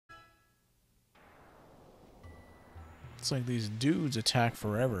It's like these dudes attack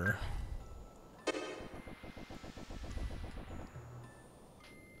forever.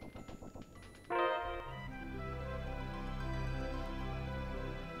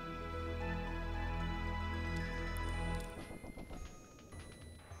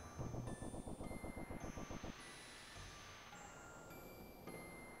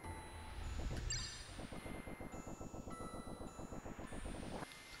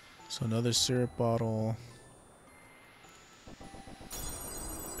 So another syrup bottle.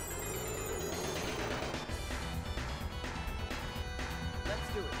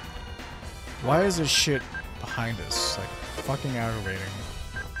 Why is this shit behind us? Like, fucking aggravating.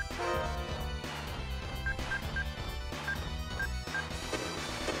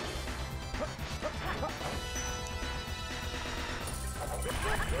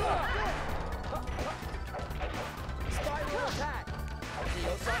 Spiral attack!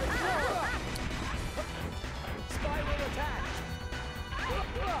 Spiral attack!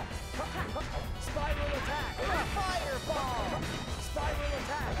 Spiral attack! Fireball! Spiral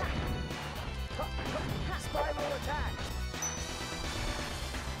attack! Spiral attack!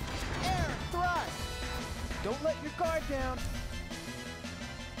 Air thrust! Don't let your guard down!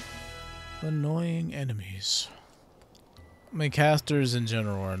 Annoying enemies. I mean, casters in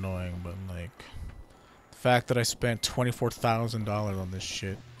general are annoying, but like the fact that I spent $24,000 on this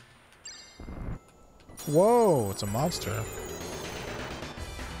shit. Whoa, it's a monster.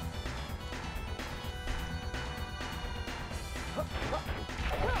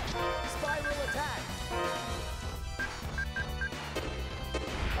 Spiral attack!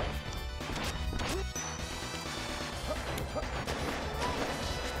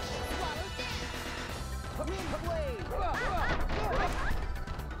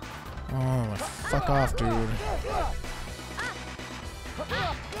 Oh, fuck off, dude.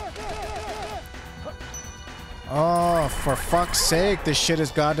 Oh, for fuck's sake, this shit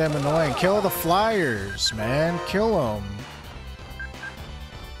is goddamn annoying. Kill the flyers, man. Kill them.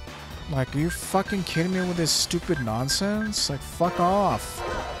 Like, are you fucking kidding me with this stupid nonsense? Like, fuck off.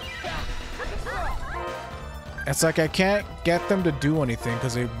 It's like I can't get them to do anything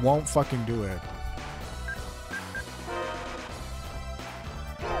because they won't fucking do it.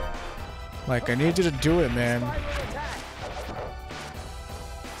 Like, I need you to do it, man.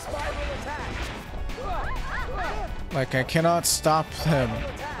 Like, I cannot stop them.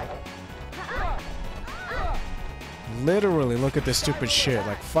 Literally, look at this stupid shit.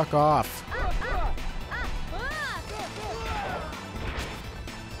 Like, fuck off.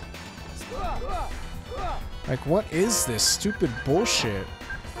 Like, what is this stupid bullshit?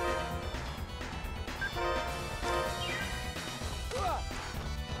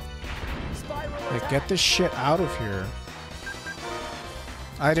 Like, get this shit out of here.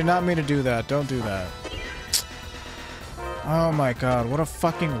 I did not mean to do that. Don't do that. Oh my god, what a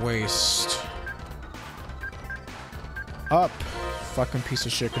fucking waste. Up. Fucking piece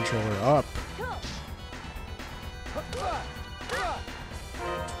of shit controller. Up.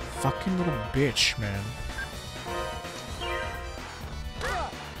 Fucking little bitch, man.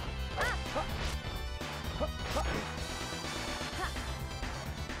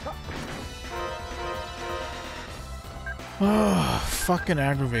 Oh, fucking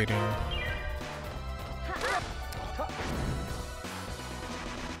aggravating.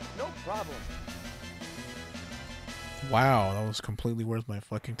 No problem. Wow, that was completely worth my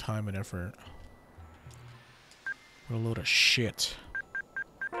fucking time and effort. What a load of shit.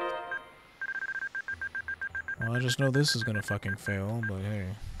 Well, I just know this is gonna fucking fail, but hey.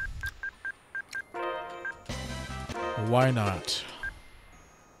 Why not?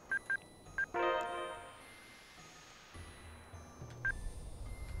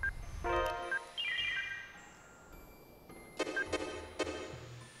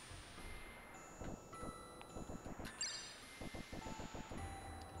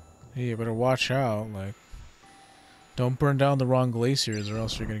 Hey, you better watch out, like, don't burn down the wrong glaciers or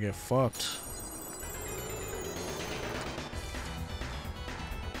else you're gonna get fucked.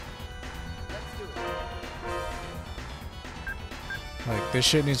 Like, this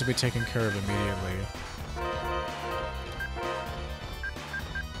shit needs to be taken care of immediately.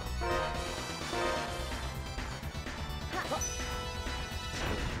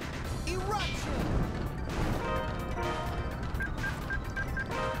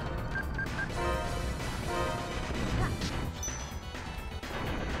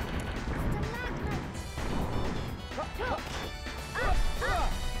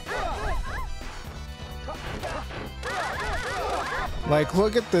 Like,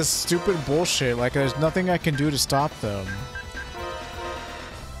 look at this stupid bullshit. Like, there's nothing I can do to stop them.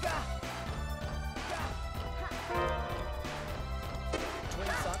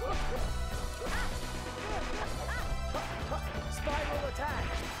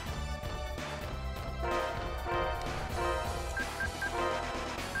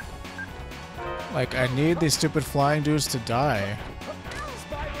 Like, I need these stupid flying dudes to die.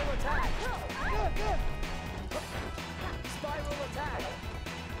 Spiral attack. Spiral attack.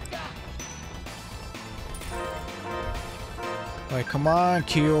 Like, come on,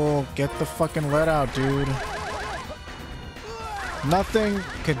 Keel. Get the fucking lead out, dude. Nothing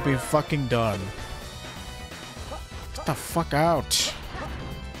could be fucking done. Get the fuck out.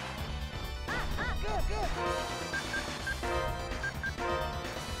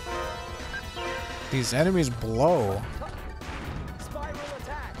 These enemies blow. Spiral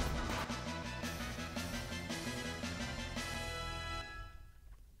attack.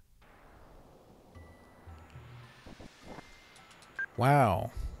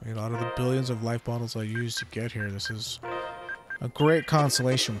 Wow. A lot of the billions of life bottles I used to get here, this is a great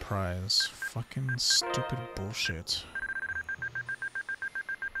consolation prize. Fucking stupid bullshit.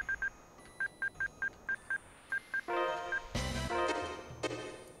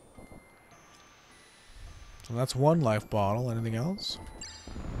 So that's one life bottle. Anything else?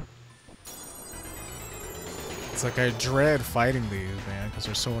 It's like I dread fighting these, man, because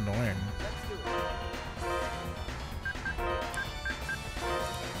they're so annoying.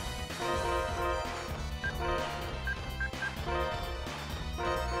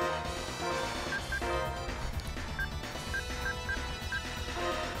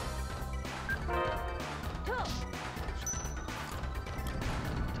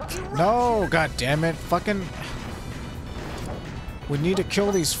 No, god damn it. Fucking. We need to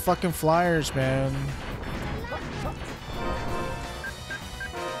kill these fucking flyers, man.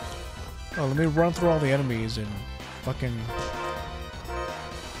 Oh, let me run through all the enemies and fucking.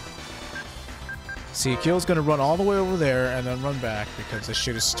 See, Keel's gonna run all the way over there and then run back because this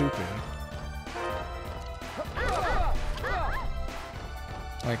shit is stupid.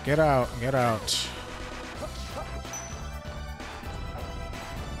 Like, get out, get out.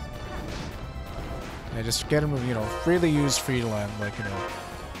 Yeah, just get him, you know, freely use Freeland, like, you know.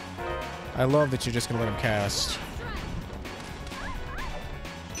 I love that you're just gonna let him cast.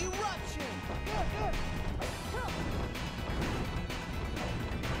 Eruption.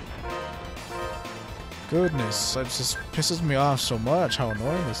 Goodness, that just pisses me off so much how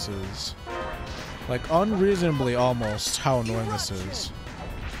annoying this is. Like, unreasonably almost how annoying this is.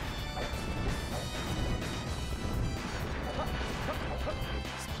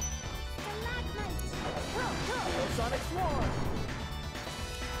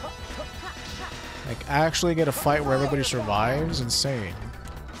 Like, actually get a fight where everybody survives? Insane.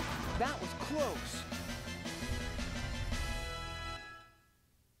 That was close.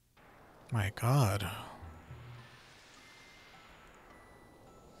 My god.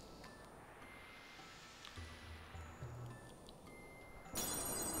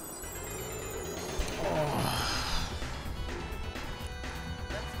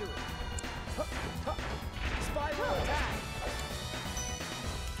 Let's do it. Spiral attack.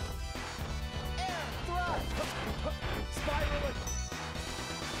 Air thrust. Spiral attack.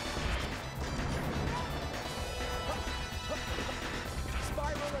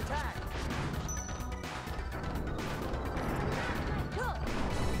 Spiral attack.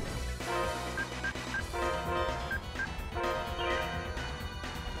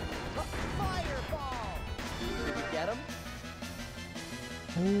 Fireball. Did you get him?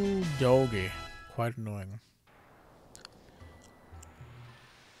 Ooh, doggy. Quite annoying.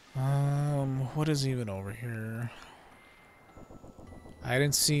 What is even over here? I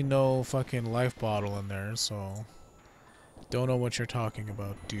didn't see no fucking life bottle in there, so don't know what you're talking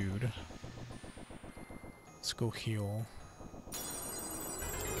about, dude. Let's go heal.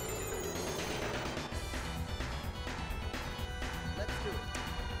 Let's do it.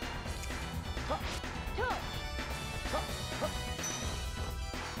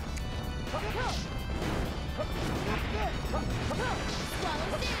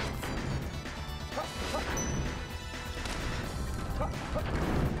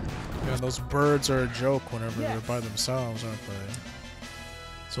 Yeah, those birds are a joke whenever they're by themselves, aren't they?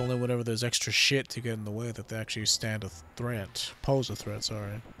 It's only whenever there's extra shit to get in the way that they actually stand a threat. Pose a threat,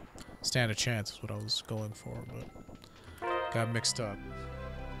 sorry. Stand a chance is what I was going for, but got mixed up.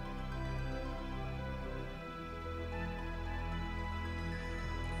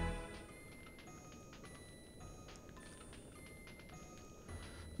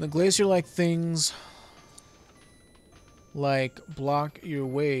 The glacier-like things like block your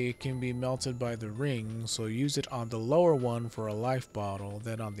way can be melted by the ring, so use it on the lower one for a life bottle,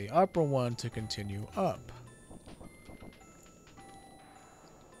 then on the upper one to continue up.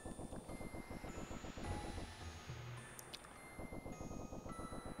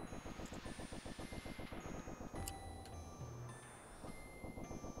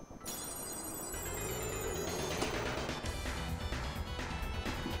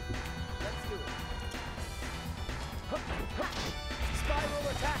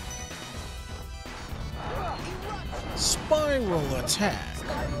 Spiral attack.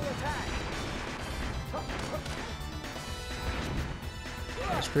 Spiral attack.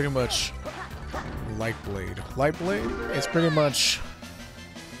 It's pretty much Light Blade. Light Blade? It's pretty much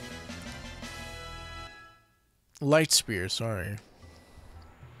Light Spear, sorry.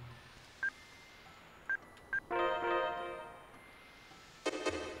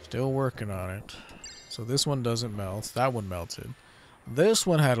 Still working on it. So this one doesn't melt. That one melted. This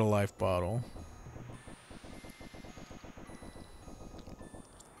one had a life bottle.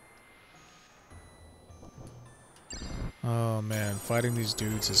 Oh man, fighting these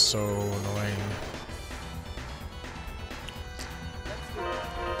dudes is so annoying.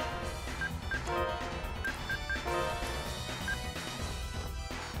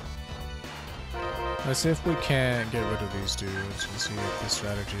 Let's see if we can't get rid of these dudes and see if the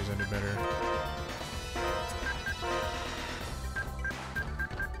strategy is any better.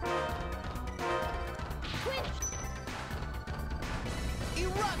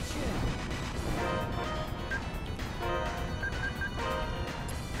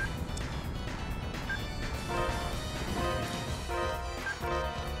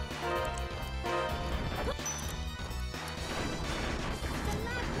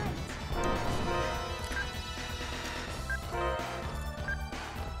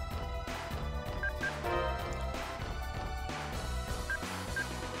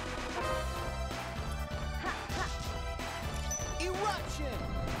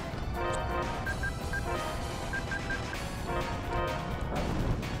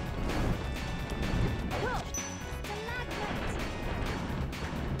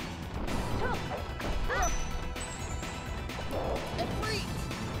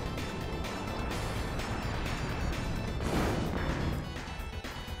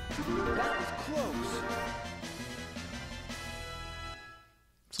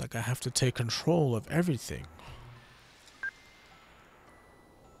 It's like I have to take control of everything.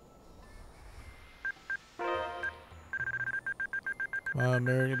 Come on,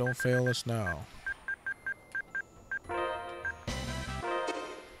 Mary, don't fail us now.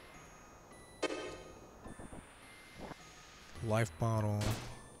 Life bottle.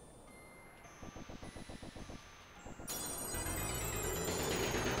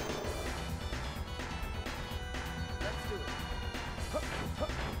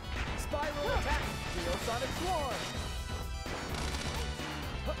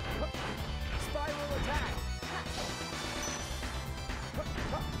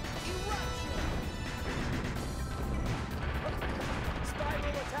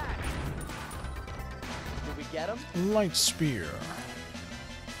 Light Spear.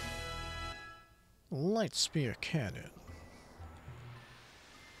 Light Spear Cannon.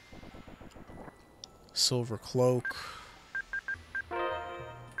 Silver Cloak.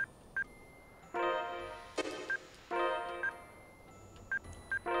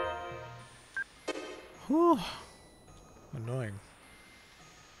 Whew. Annoying.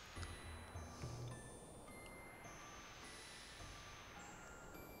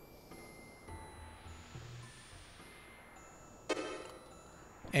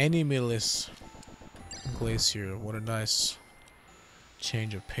 Animalist Glacier. What a nice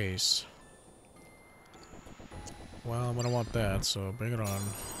change of pace. Well, I'm gonna want that, so bring it on.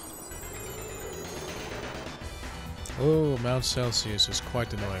 Oh, Mount Celsius is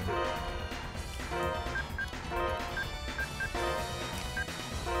quite annoying.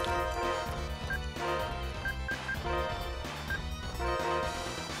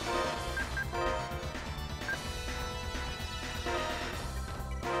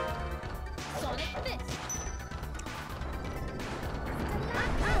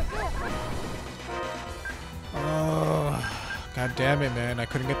 God damn it, man. I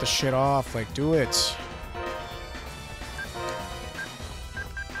couldn't get the shit off. Like, do it.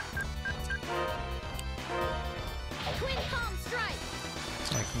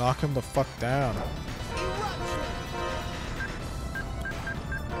 Like, knock him the fuck down.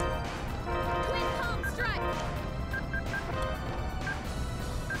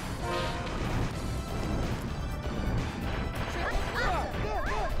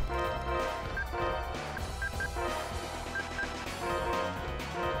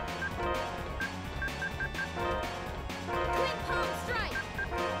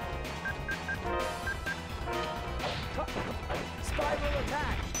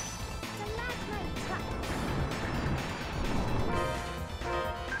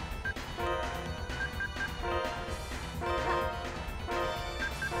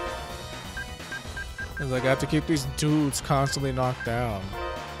 Like, I have to keep these dudes constantly knocked down.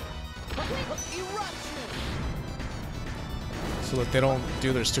 So that they don't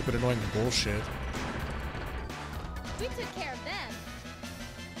do their stupid annoying bullshit. took care of them.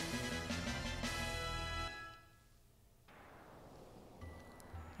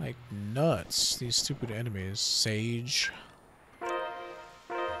 Like nuts, these stupid enemies. Sage.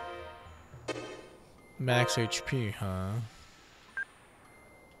 Max HP, huh?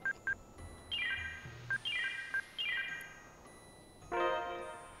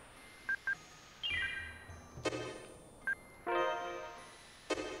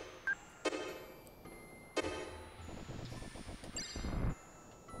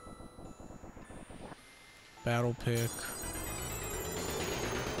 Battle pick.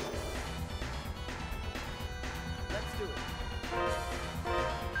 Let's do it.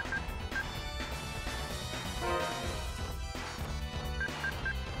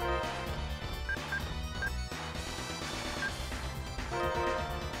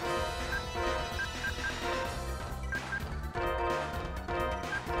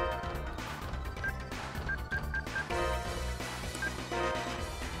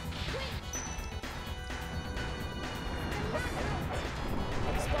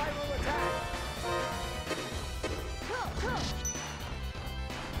 Spiral attack.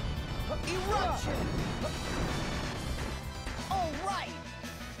 Eruption. All right.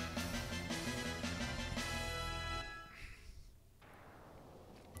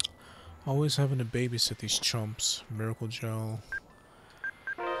 Always having to babysit these chumps. Miracle Gel.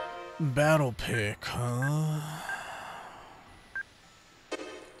 Battle pick, huh?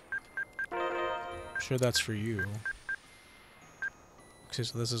 I'm sure that's for you. Okay,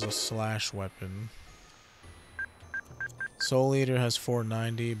 so this is a slash weapon. Soul Eater has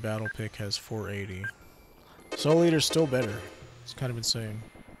 490, Battle Pick has 480. Soul Eater's still better. It's kind of insane.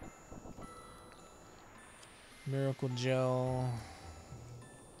 Miracle Gel.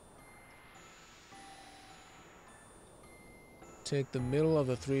 Take the middle of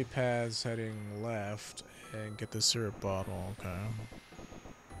the 3 paths heading left and get the syrup bottle, okay.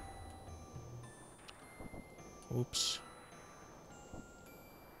 Oops.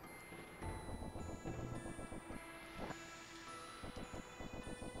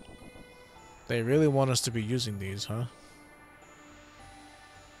 They really want us to be using these, huh?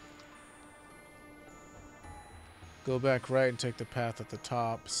 Go back right and take the path at the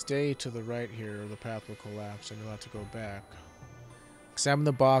top. Stay to the right here or the path will collapse and you'll have to go back. Examine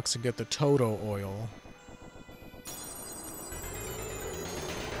the box and get the Toto oil.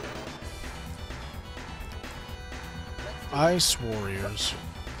 Ice Warriors.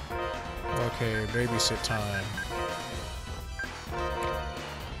 Okay, babysit time.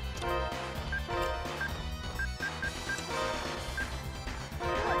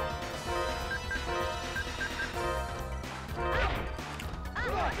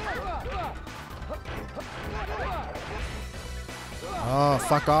 Oh,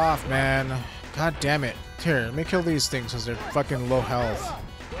 fuck off, man. God damn it. Here, let me kill these things because they're fucking low health.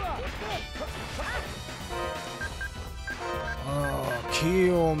 Oh,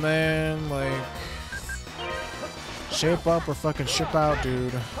 kill, man. Like, shape up or fucking ship out,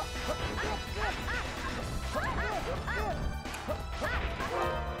 dude.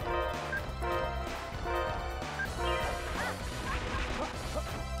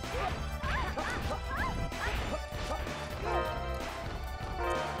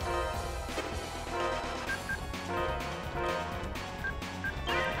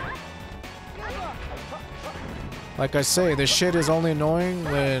 Like I say, this shit is only annoying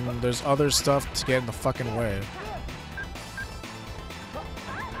when there's other stuff to get in the fucking way.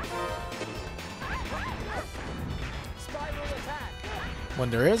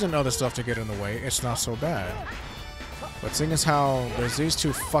 When there isn't other stuff to get in the way, it's not so bad. But seeing as how there's these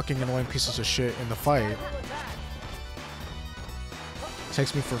two fucking annoying pieces of shit in the fight, it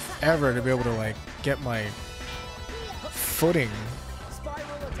takes me forever to be able to, like, get my footing.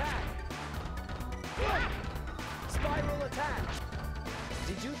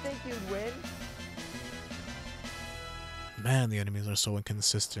 Did you think you'd win? Man, the enemies are so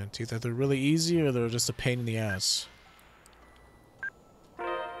inconsistent. Either they're really easy or they're just a pain in the ass.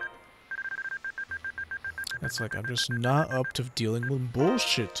 It's like I'm just not up to dealing with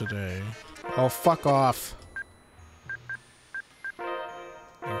bullshit today. Oh, fuck off.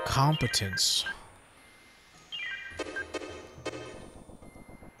 Incompetence.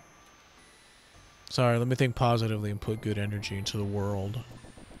 Sorry, let me think positively and put good energy into the world.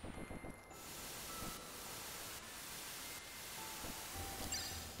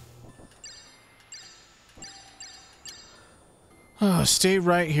 Stay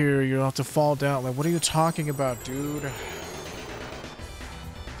right here, you'll have to fall down. Like, what are you talking about, dude? Let's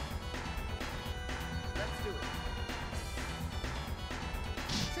do it.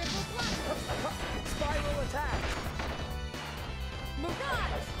 Triple block. Spiral attack.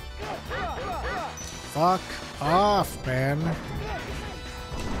 Fuck off, man.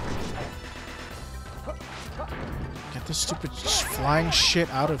 Get this stupid flying shit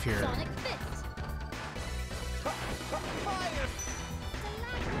out of here.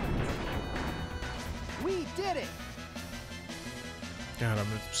 We did it. God, I'm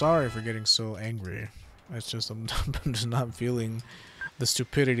sorry for getting so angry. It's just I'm just not feeling the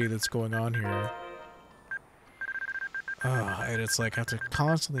stupidity that's going on here. And it's like I have to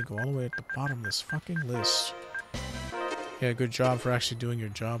constantly go all the way at the bottom of this fucking list. Yeah, good job for actually doing your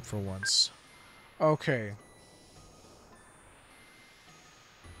job for once. Okay.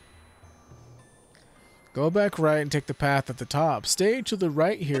 Go back right and take the path at the top. Stay to the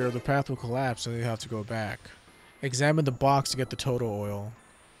right here or the path will collapse and you have to go back. Examine the box to get the Toto oil.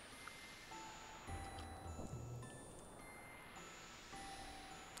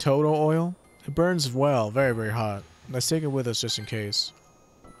 Toto oil? It burns well, very, very hot. Let's take it with us just in case.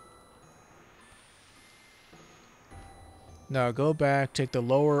 Now go back, take the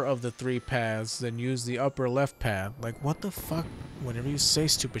lower of the 3 paths, then use the upper left path. Like, what the fuck? Whenever you say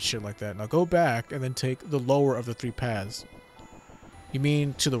stupid shit like that. Now go back and then take the lower of the 3 paths. You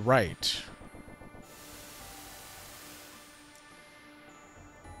mean to the right.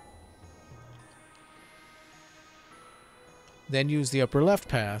 Then use the upper left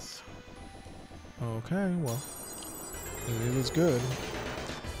path. Okay, well, it was good.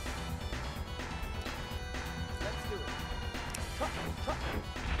 Let's do it.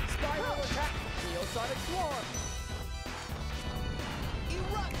 Spiral attack. Neosonic swarm.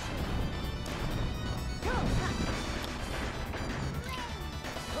 Eruption.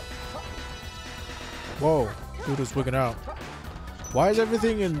 Whoa, dude was wigging out. Why is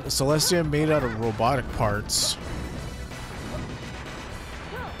everything in Celestia made out of robotic parts?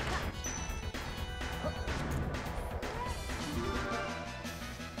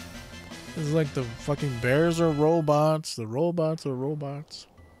 It's like the fucking bears are robots, the robots are robots.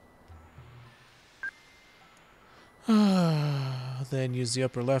 Then use the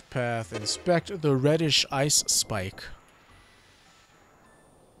upper left path, inspect the reddish ice spike.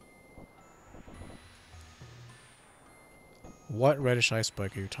 What reddish ice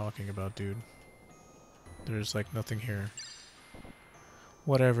spike are you talking about, dude? There's like nothing here.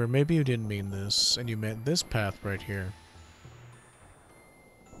 Whatever, maybe you didn't mean this, and you meant this path right here.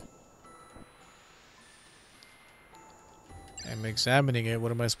 I'm examining it,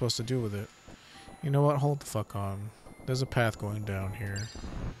 what am I supposed to do with it? You know what, hold the fuck on. There's a path going down here.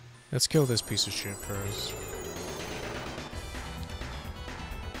 Let's kill this piece of shit first.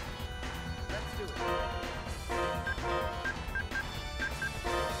 Let's do it.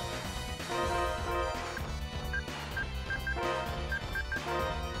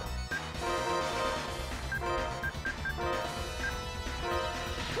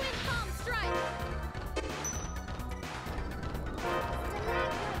 Twin palm strike.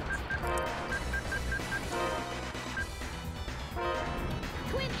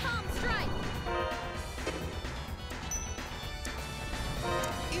 Twin palm strike.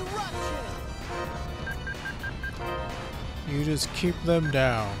 Eruption. You just keep them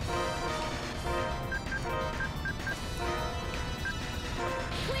down.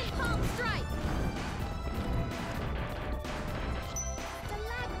 Twin palm strike.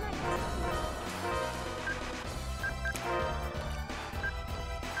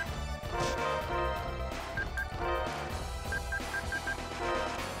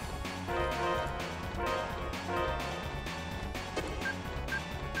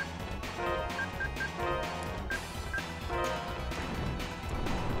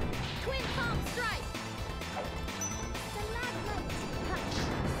 Twin palm strike.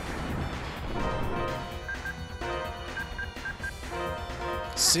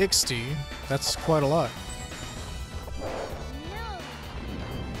 60? That's quite a lot. No.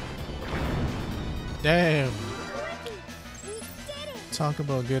 Damn. We did it. Talk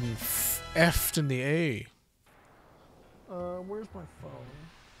about getting F'd in the A. Where's my phone?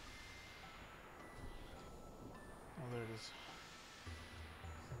 Oh, there it is.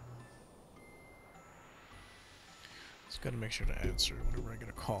 Just gotta make sure to answer whenever I get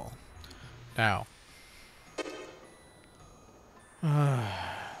a call. Now.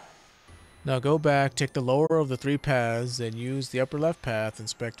 Now go back, take the lower of the 3 paths, then use the upper left path,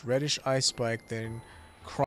 inspect reddish ice spike, then